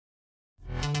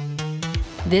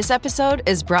This episode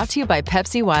is brought to you by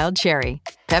Pepsi Wild Cherry.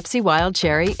 Pepsi Wild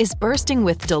Cherry is bursting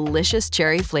with delicious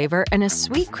cherry flavor and a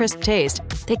sweet, crisp taste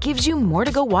that gives you more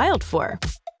to go wild for.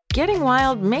 Getting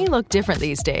wild may look different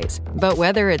these days, but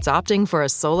whether it's opting for a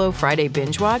solo Friday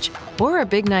binge watch or a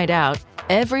big night out,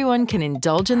 everyone can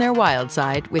indulge in their wild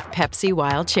side with Pepsi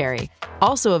Wild Cherry.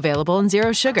 Also available in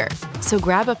zero sugar. So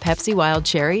grab a Pepsi Wild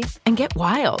Cherry and get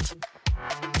wild.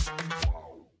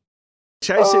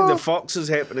 Chasing the Fox is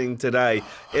happening today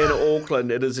in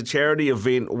Auckland. It is a charity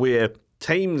event where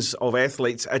teams of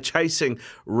athletes are chasing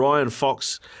Ryan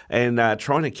Fox and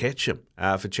trying to catch him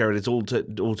for charity. It's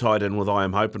all tied in with I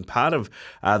Am Hope, and part of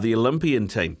the Olympian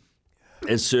team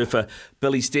is surfer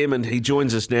Billy Stairmand. He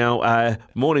joins us now.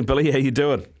 Morning, Billy. How you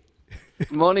doing?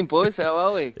 Morning, boys. How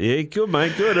are we? Yeah, good,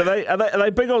 mate. Good. Are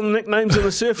they big on nicknames in the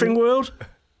surfing world?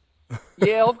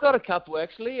 Yeah, I've got a couple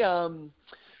actually.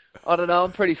 I don't know.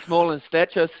 I'm pretty small in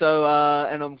stature, so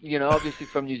and I'm obviously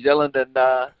from New Zealand, and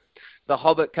the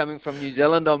Hobbit coming from New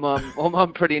Zealand,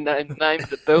 I'm pretty named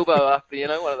Bilbo after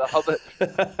one of the Hobbits.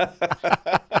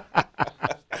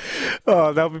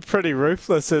 Oh, they'll be pretty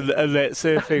ruthless in that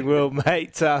surfing world,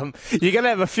 mate. You're going to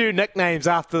have a few nicknames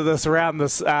after this round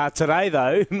today,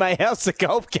 though. Mate, how's the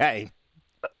golf game?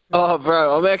 Oh,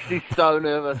 bro, I'm actually so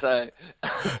nervous,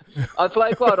 I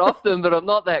play quite often, but I'm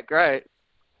not that great.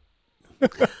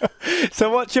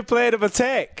 So what's your plan of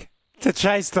attack to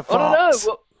chase the Fox? I don't know.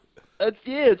 Well,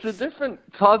 it's a different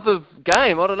type of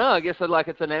game. I don't know. I guess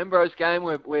it's an Ambrose game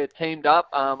where we're teamed up.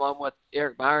 I'm with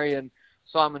Eric Murray and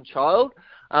Simon Child.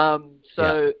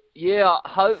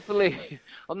 Hopefully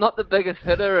I'm not the biggest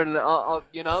hitter, and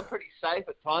I'm pretty safe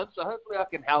at times. So hopefully I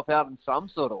can help out in some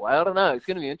sort of way. I don't know. It's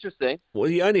going to be interesting. Well,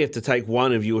 you only have to take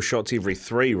one of your shots every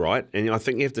three, right? And I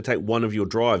think you have to take one of your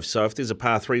drives. So if there's a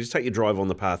par three, just take your drive on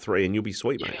the par three, and you'll be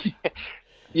sweet, mate.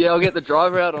 Yeah, I'll get the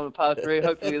driver out on the par three.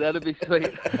 Hopefully that'll be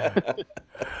sweet.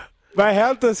 Mate,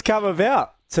 how did this come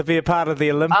about to be a part of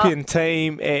the Olympian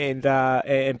team and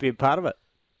be a part of it?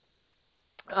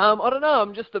 I don't know.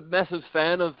 I'm just a massive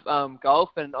fan of golf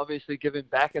and obviously giving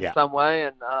back in some way.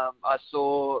 And I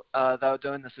saw they were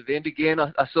doing this event again.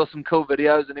 I saw some cool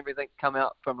videos and everything come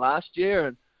out from last year.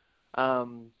 And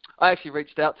I actually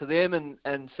reached out to them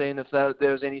and seen if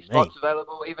there was any spots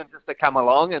available, even just to come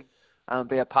along and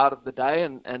be a part of the day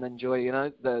and enjoy,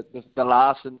 the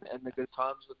laughs and the good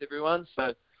times with everyone.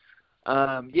 So,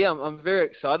 I'm very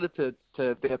excited to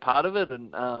be a part of it,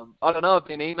 and I don't know, I've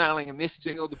been emailing and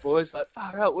messaging all the boys like,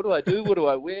 far out, what do I do? What do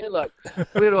I wear? Like,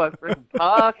 where do I freaking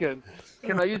park? And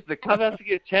can I use the clubhouse to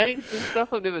get changed and stuff?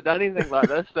 I've never done anything like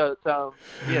this, so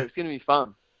it's going to be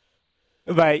fun.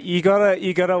 Mate, you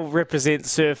gotta represent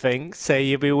surfing, so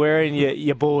you'll be wearing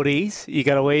your boardies, you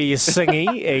gotta wear your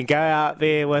singy and go out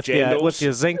there with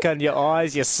your zinc on your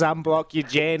eyes, your sunblock, your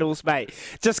jandals, mate.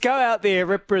 Just go out there,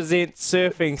 represent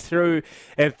surfing through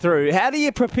and through. How do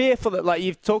you prepare for that? Like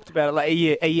you've talked about it, like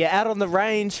are you out on the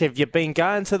range? Have you been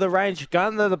going to the range,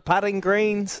 going to the putting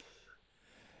greens?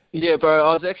 Yeah, bro,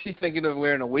 I was actually thinking of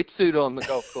wearing a wetsuit on the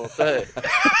golf course. Do it!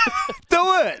 Do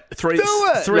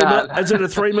it! Is it a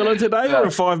 3 miller today or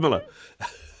a 5 miller?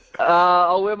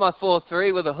 I'll wear my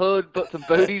 4.3 with a hood, put some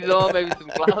booties on, maybe some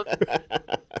gloves.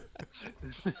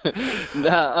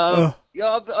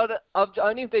 I've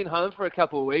only been home for a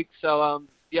couple of weeks, so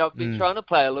I've been trying to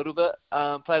play a little bit.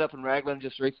 Played up in Raglan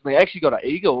just recently. I actually got an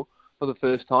eagle for the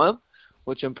first time,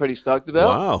 which I'm pretty stoked about.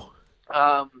 Wow.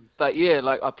 But yeah,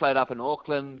 like I played up in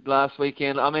Auckland last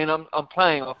weekend. I mean, I'm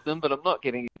playing often, but I'm not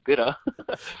getting better.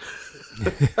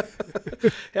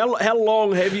 How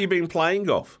long have you been playing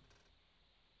golf?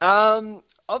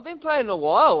 I've been playing a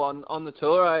while on the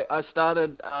tour. I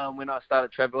started when I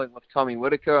started traveling with Tommy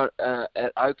Whitaker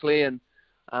at Oakley, and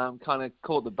kind of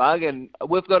caught the bug. And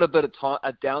we've got a bit of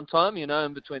a downtime,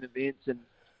 in between events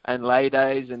and lay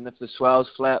days. And if the swell's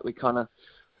flat, we kind of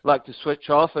like to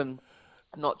switch off and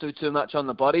not do too much on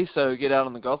the body, so get out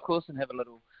on the golf course and have a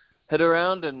little hit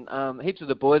around, and heaps of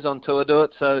the boys on tour do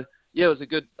it. So yeah, it was a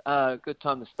good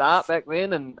time to start back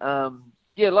then. And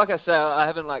like I say, I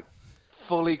haven't like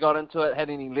fully got into it, had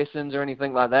any lessons or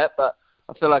anything like that, but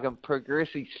I feel like I'm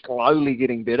progressively slowly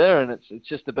getting better, and it's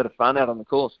just a bit of fun out on the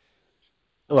course.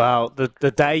 Well,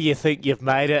 the day you think you've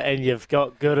made it and you've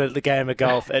got good at the game of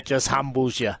golf, it just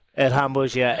humbles you. It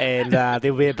humbles you, and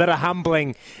there'll be a bit of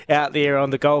humbling out there on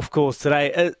the golf course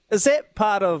today. Is that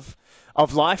part of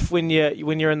life when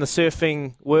you're in the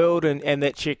surfing world and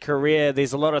that's your career?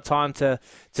 There's a lot of time to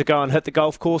go and hit the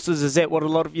golf courses. Is that what a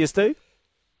lot of yous do?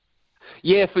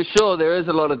 Yeah, for sure. There is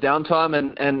a lot of downtime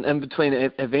and in between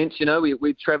events.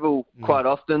 We travel quite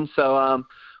often, so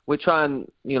we try and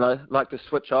like to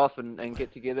switch off and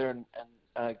get together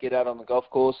and get out on the golf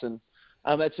course and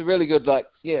it's a really good, like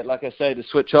I say, to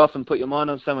switch off and put your mind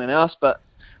on something else, but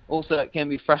also it can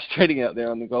be frustrating out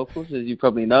there on the golf course, as you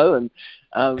probably know, and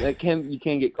you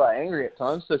can get quite angry at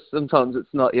times, so sometimes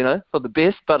it's not, for the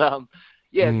best, but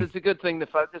it's a good thing to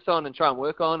focus on and try and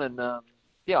work on, and I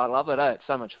love it, It's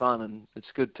so much fun, and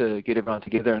it's good to get everyone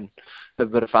together and have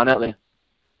a bit of fun out there.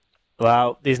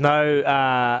 Well, there's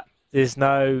no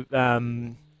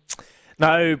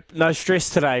stress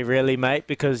today, really, mate,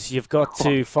 because you've got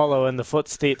to follow in the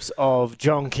footsteps of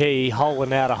John Key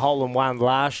holing out a hole-in-one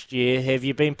last year. Have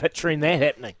you been picturing that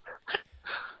happening?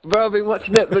 Bro, I've been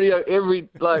watching that video every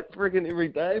day,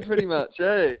 pretty much,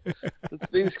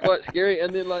 It's been quite scary.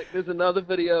 And then, there's another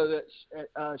video that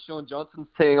Sean Johnson's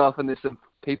teeing off, and there's some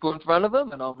people in front of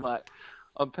him, and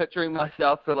I'm picturing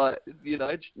myself to,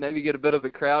 maybe get a bit of a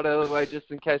crowd out of the way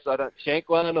just in case I don't shank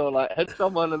one or, hit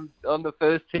someone on the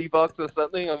first tee box or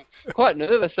something. I'm quite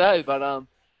nervous, But,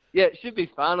 it should be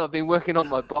fun. I've been working on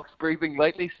my box breathing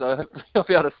lately, so hopefully I'll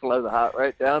be able to slow the heart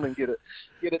rate down and get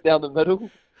it down the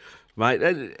middle. Mate,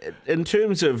 in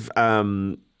terms of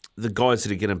the guys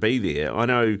that are going to be there, I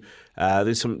know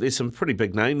there's some pretty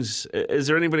big names. Is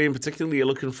there anybody in particular you're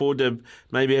looking forward to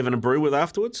maybe having a brew with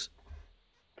afterwards?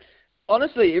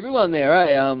 Honestly, everyone there,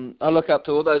 I look up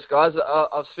to all those guys.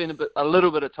 I've spent a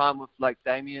little bit of time with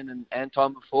Damien and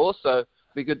Anton before, so it'd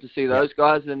be good to see those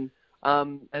guys. And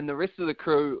the rest of the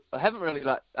crew, I haven't really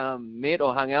met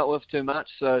or hung out with too much.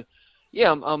 So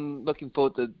I'm looking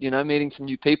forward to meeting some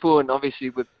new people, and obviously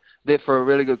with there for a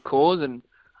really good cause. And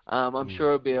I'm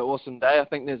sure it'll be an awesome day. I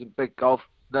think there's a big golf.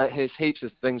 There's heaps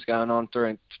of things going on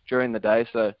during the day,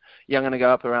 so I'm going to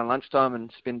go up around lunchtime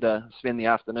and spend the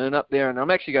afternoon up there, and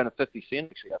I'm actually going to 50 Cent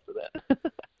actually after that.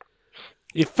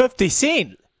 You're 50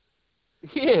 Cent?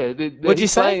 Yeah. What'd you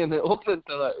say? Playing in Auckland,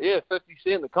 50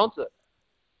 Cent, the concert.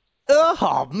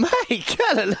 Oh, mate,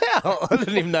 cut it out. I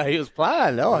didn't even know he was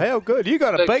playing. Oh, how good. You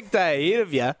got a big day ahead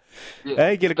of you.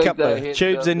 Yeah, get a couple of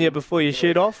tubes in you before you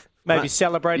shoot off. Maybe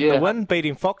celebrating the win,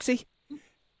 beating Foxy.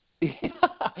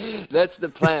 That's the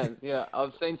plan. Yeah,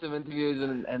 I've seen some interviews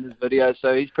and his videos,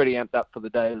 so he's pretty amped up for the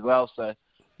day as well. So,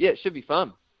 it should be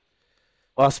fun.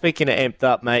 Well, speaking of amped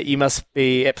up, mate, you must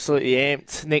be absolutely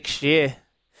amped next year,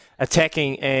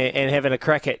 attacking and having a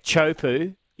crack at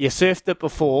Chopu. You surfed it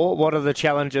before. What are the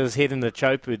challenges heading to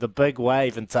Chopu, the big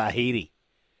wave in Tahiti?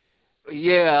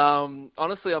 Yeah,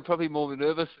 honestly, I'm probably more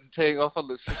nervous than teeing off on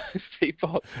the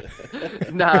teapot.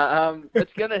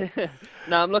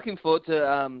 I'm looking forward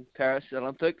to Paris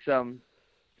Olympics.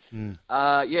 It's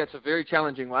a very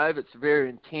challenging wave. It's very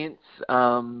intense,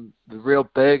 real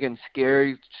big and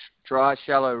scary, dry,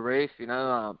 shallow reef.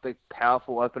 Big,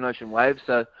 powerful open ocean waves.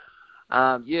 So,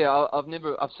 I've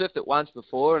surfed it once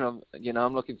before, and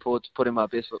I'm looking forward to putting my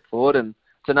best foot forward. And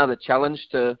it's another challenge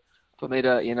for me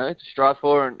to strive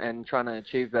for and trying to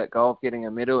achieve that goal of getting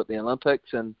a medal at the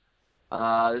Olympics. And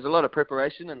there's a lot of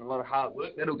preparation and a lot of hard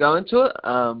work that'll go into it.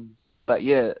 I'm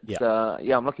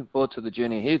looking forward to the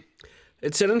journey ahead.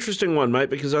 It's an interesting one, mate,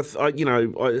 because it's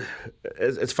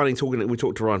funny talking. We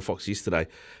talked to Ryan Fox yesterday,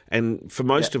 and for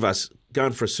most of us,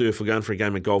 going for a surf or going for a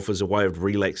game of golf is a way of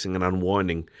relaxing and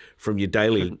unwinding from your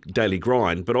daily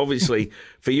grind. But obviously,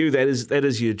 for you, that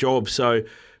is your job. So,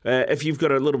 if you've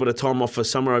got a little bit of time off for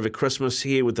summer over Christmas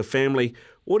here with the family,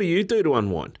 what do you do to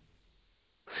unwind?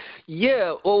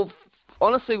 Yeah, well,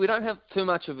 honestly, we don't have too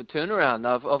much of a turnaround.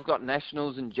 I've got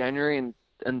nationals in January in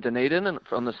Dunedin and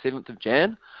on the 7th of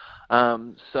Jan.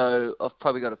 So I've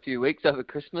probably got a few weeks over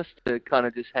Christmas to kind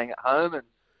of just hang at home. And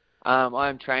I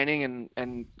am training,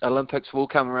 and Olympics will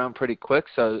come around pretty quick.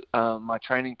 So my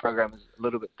training program is a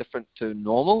little bit different to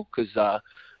normal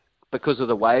because of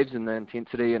the waves and the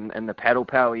intensity and the paddle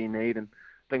power you need and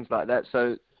things like that.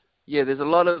 So, there's a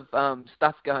lot of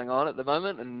stuff going on at the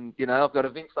moment, and, I've got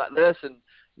events like this and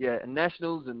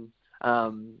nationals, and,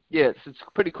 it's a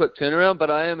pretty quick turnaround,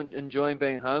 but I am enjoying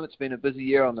being home. It's been a busy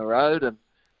year on the road, and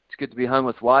it's good to be home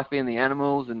with wifey and the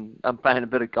animals, and I'm playing a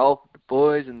bit of golf with the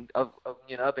boys, and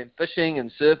I've been fishing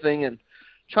and surfing and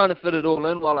trying to fit it all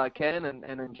in while I can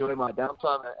and enjoy my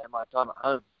downtime and my time at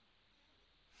home.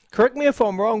 Correct me if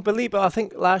I'm wrong, Billy, but I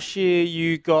think last year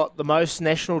you got the most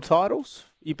national titles.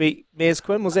 You beat Mares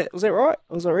Quinn. Was that right?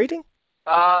 Was I reading?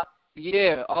 I've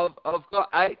got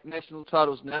 8 national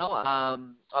titles now.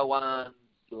 I won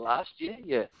last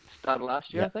year. Started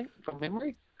last year, I think, from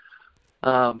memory.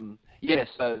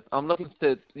 So I'm looking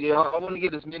to. I want to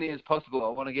get as many as possible. I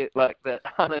want to get that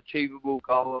unachievable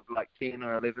goal of 10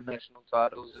 or 11 national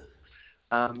titles.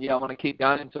 I want to keep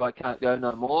going until I can't go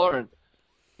no more. And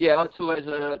it's always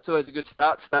a good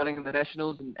starting in the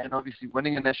nationals, and obviously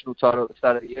winning a national title at the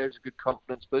start of the year is a good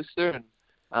confidence booster. And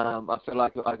I feel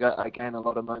like I gain a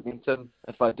lot of momentum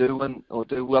if I do win or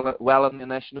do well in the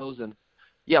Nationals. And,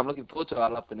 yeah, I'm looking forward to it. I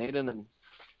love Dunedin, and it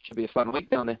should be a fun week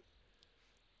down there.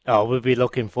 Oh, we'll be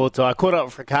looking forward to it. I caught up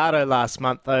with Ricardo last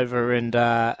month over in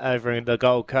the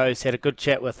Gold Coast. Had a good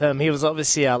chat with him. He was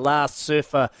obviously our last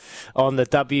surfer on the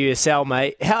WSL,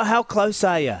 mate. How close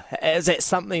are you? Is that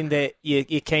something that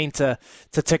you're keen to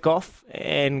tick off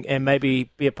and maybe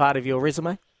be a part of your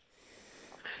resume?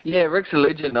 Yeah, Rick's a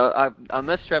legend. I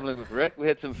miss travelling with Rick. We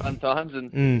had some fun times,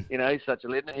 and he's such a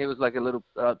legend. He was like a little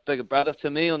bigger brother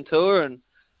to me on tour, and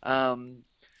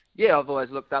yeah, I've always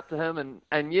looked up to him,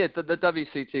 and yeah, the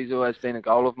WCT's always been a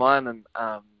goal of mine, and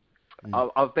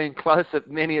I've been close at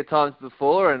many a times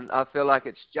before, and I feel like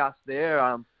it's just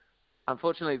there.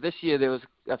 Unfortunately, this year there was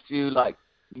a few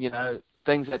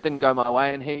things that didn't go my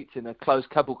way in heats, and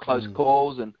couple close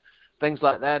calls and things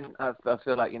like that. I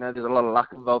feel like there's a lot of luck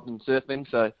involved in surfing,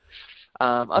 so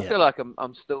I feel like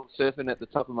I'm still surfing at the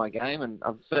top of my game, and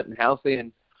I'm fit and healthy,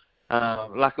 and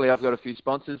luckily I've got a few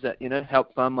sponsors that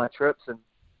help fund my trips and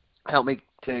help me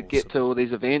to get to all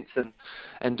these events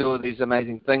and do all these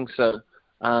amazing things. So,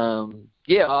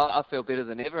 I feel better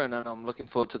than ever, and I'm looking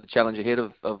forward to the challenge ahead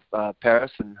of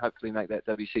Paris and hopefully make that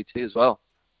WCT as well.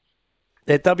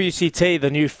 That WCT,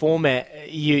 the new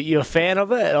format, you're a fan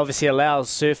of it? It obviously allows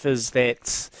surfers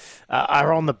that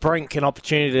are on the brink an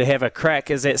opportunity to have a crack.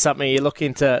 Is that something you're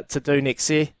looking to do next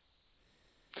year?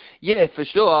 Yeah, for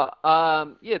sure.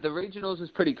 The regionals is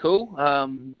pretty cool,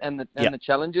 and the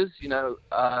challenges. Doing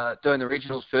the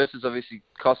regionals first is obviously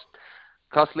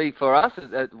costly for us.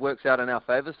 It works out in our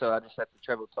favour, so I just have to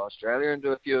travel to Australia and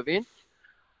do a few events.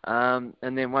 And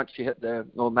then once you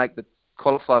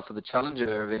qualify for the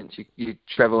challenger events, you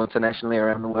travel internationally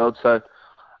around the world. So,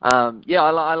 I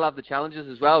love the challenges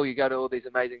as well. You go to all these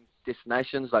amazing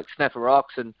destinations like Snapper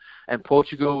Rocks and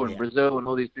Portugal and Brazil and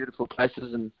all these beautiful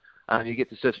places, and you get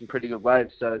to surf some pretty good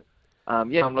waves. So,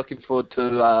 I'm looking forward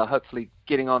to hopefully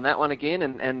getting on that one again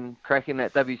and cracking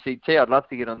that WCT. I'd love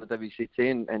to get on the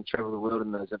WCT and travel the world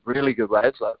in those really good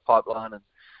waves like Pipeline and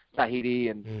Tahiti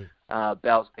and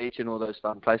Bells Beach and all those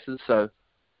fun places. So,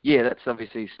 yeah, that's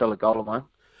obviously still a goal of mine.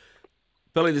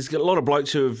 Billy, there's a lot of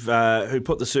blokes who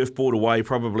put the surfboard away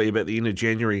probably about the end of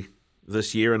January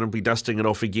this year, and will be dusting it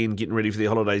off again, getting ready for their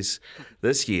holidays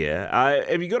this year.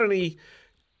 Have you got any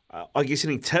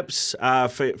tips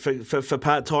for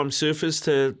part-time surfers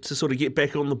to sort of get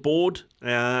back on the board?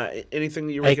 Anything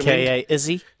that you recommend? AKA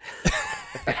Izzy.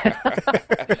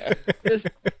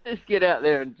 just get out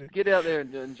there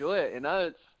and enjoy it.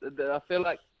 I feel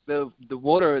like the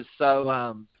water is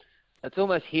so it's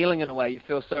almost healing in a way. You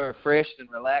feel so refreshed and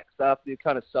relaxed after. You're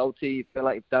kind of salty. You feel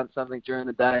like you've done something during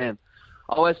the day, and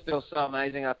I always feel so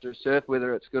amazing after a surf,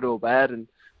 whether it's good or bad. And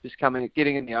just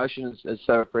getting in the ocean is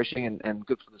so refreshing and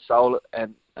good for the soul,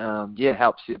 and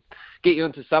helps you get you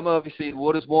into summer. Obviously, the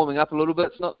water's warming up a little bit.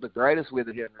 It's not the greatest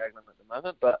weather here in Raglan at the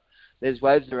moment, but there's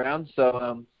waves around.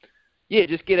 So,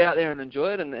 just get out there and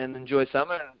enjoy it and enjoy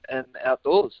summer and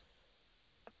outdoors.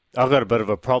 I've got a bit of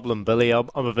a problem, Billy. I'm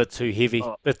a bit too heavy,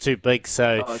 a bit too big,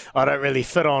 so I don't really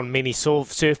fit on many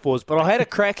surfboards. But I had a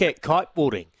crack at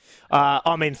kiteboarding.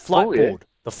 Flightboard.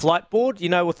 The flight board,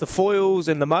 with the foils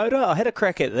and the motor. I had a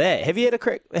crack at that. Have you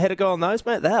had a go on those,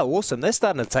 mate? They're awesome. They're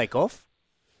starting to take off.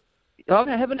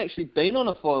 I haven't actually been on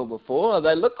a foil before.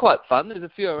 They look quite fun. There's a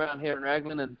few around here in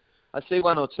Raglan, and I see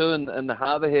one or two in the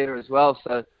harbour here as well.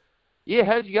 So, yeah,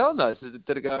 how'd you go on those? Did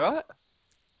it go right?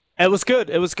 It was good.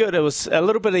 It was a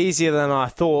little bit easier than I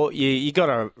thought. You got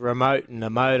a remote and a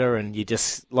motor, and you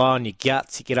just lie on your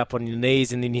guts. You get up on your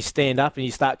knees, and then you stand up, and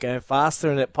you start going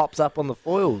faster, and it pops up on the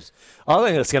foils. I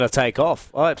think it's going to take off.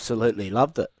 I absolutely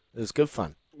loved it. It was good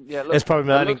fun. Yeah, it looks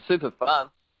super fun.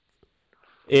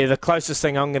 Yeah, the closest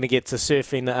thing I'm going to get to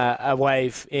surfing a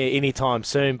wave anytime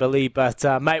soon, Billy. But,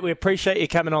 mate, we appreciate you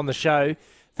coming on the show.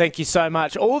 Thank you so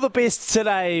much. All the best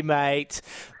today, mate.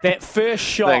 That first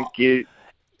shot. Thank you.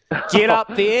 Get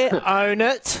up there, own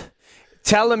it.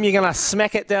 Tell them you're going to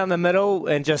smack it down the middle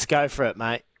and just go for it,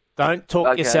 mate. Don't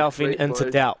talk yourself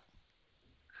into doubt.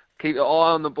 Keep your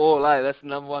eye on the ball, eh? That's the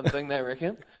number one thing they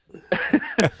reckon.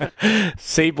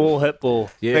 See ball, hit ball.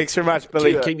 Yeah. Thanks very much,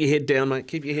 Billy. Keep your head down, mate.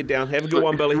 Keep your head down. Have a good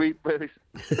one, Billy.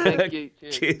 Thank you.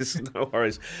 Cheers. No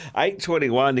worries.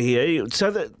 8:21 here.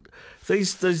 So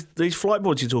these flight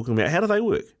boards you're talking about, how do they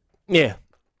work? Yeah.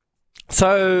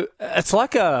 So it's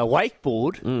like a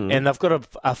wakeboard, and they've got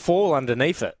a fall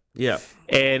underneath it. Yeah.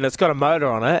 And it's got a motor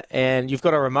on it, and you've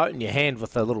got a remote in your hand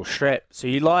with a little strap. So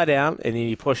you lie down, and then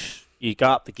you go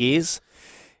up the gears,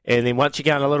 and then once you're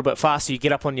going a little bit faster, you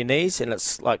get up on your knees, and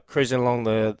it's like cruising along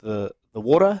the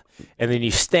water, and then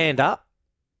you stand up,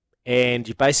 and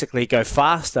you basically go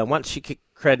faster. Once you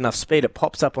create enough speed, it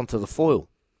pops up onto the foil.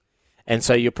 And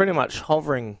so you're pretty much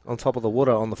hovering on top of the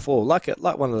water on the foil, like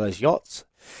one of those yachts,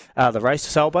 the race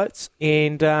sailboats.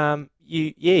 And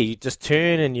you just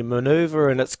turn and you maneuver,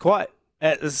 and it's like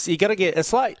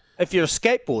if you're a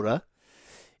skateboarder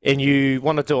and you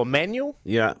want to do a manual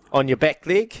on your back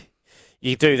leg,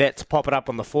 you do that to pop it up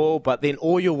on the foil, but then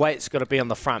all your weight's got to be on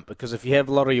the front, because if you have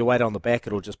a lot of your weight on the back,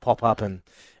 it'll just pop up and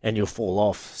you'll fall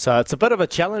off. So it's a bit of a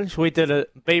challenge. We did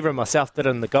it, Beaver and myself did it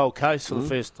in the Gold Coast for the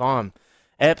first time.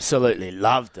 Absolutely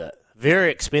loved it.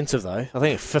 Very expensive though. I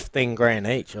think $15,000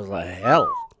 each. I was like,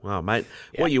 hell. Wow, mate.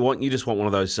 Yeah. What you just want one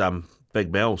of those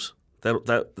big bells.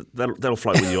 That'll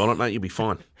float with you on it, mate. You'll be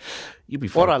fine. You'll be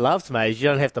fine. What I loved, mate, is you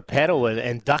don't have to paddle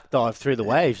and duck dive through the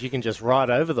waves. You can just ride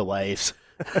over the waves.